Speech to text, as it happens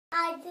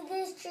back to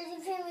this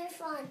Trizzy Family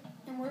Fun.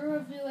 And we're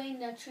reviewing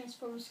the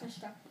Transformers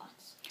Construct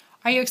Bots.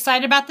 Are you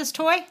excited about this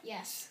toy?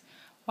 Yes.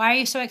 Why are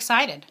you so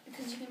excited?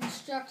 Because you can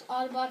construct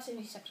Autobots and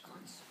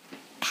Decepticons.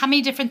 How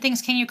many different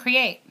things can you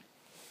create?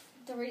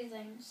 3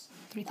 things.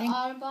 3 The things?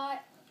 Autobot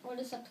or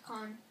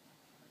Decepticon,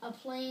 a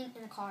plane,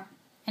 and a car.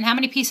 And how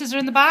many pieces are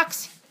in the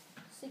box?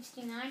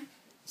 69.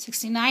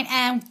 69.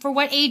 And for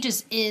what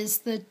ages is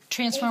the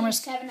Transformers?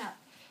 7 up.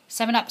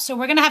 7 up. So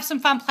we're going to have some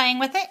fun playing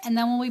with it, and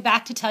then we'll be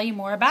back to tell you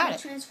more about The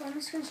it.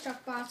 Transformers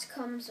Construct Bots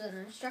comes with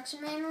an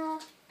instruction manual,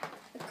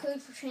 a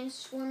code for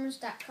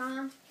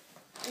Transformers.com,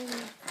 and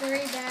 3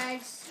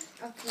 bags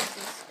of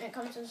pieces. And it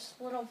comes with this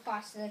little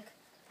plastic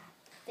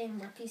thing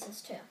with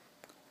pieces too.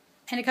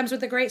 And it comes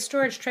with a great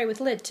storage tray with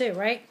lid too,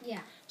 right? Yeah.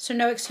 So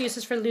no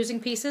excuses for losing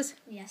pieces?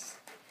 Yes.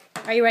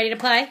 Are you ready to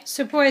play?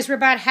 So boys, we're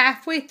about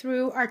halfway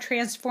through our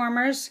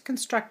Transformers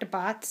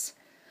Constructabots.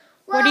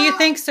 What do you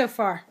think so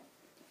far?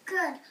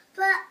 Good,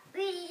 but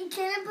we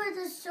can put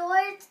the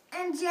swords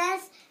and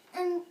jets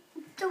and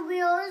the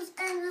wheels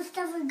and the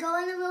stuff that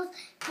go in the wheels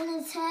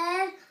and his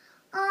head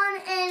on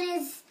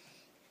and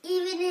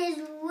even his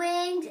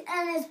wings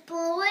and his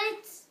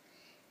bullets,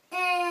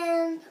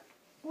 and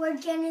we're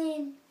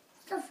getting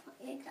stuff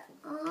like that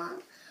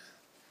on.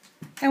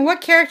 And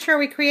what character are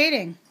we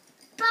creating?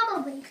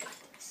 Bumblebee.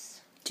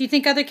 Do you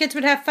think other kids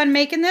would have fun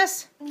making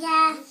this?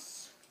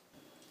 Yes.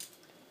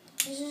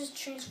 This is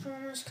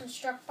Transformers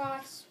Construct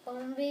Bots,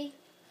 Bumblebee.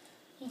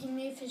 He can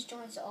move his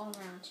joints all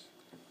around.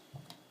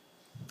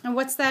 And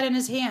what's that in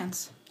his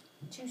hands?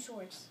 2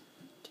 swords.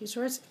 2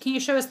 swords. Can you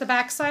show us the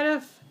back side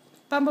of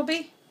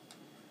Bumblebee?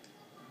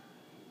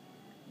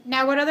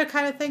 Now, what other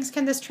kind of things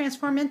can this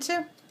transform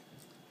into?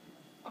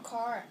 A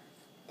car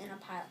and a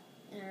pilot.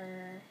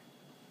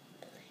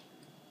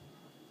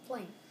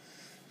 Plane.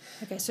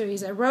 Okay, so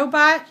he's a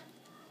robot,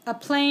 a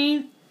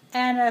plane,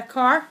 and a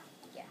car?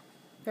 Yeah.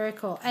 Very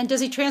cool. And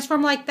does he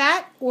transform like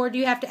that, or do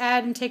you have to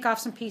add and take off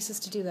some pieces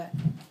to do that?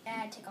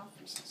 Add, take off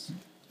pieces.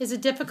 Is it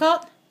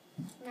difficult?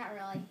 Not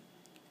really.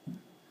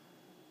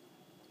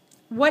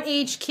 What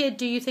age kid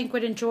do you think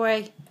would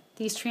enjoy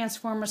these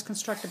Transformers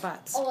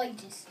Constructabots? All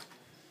ages.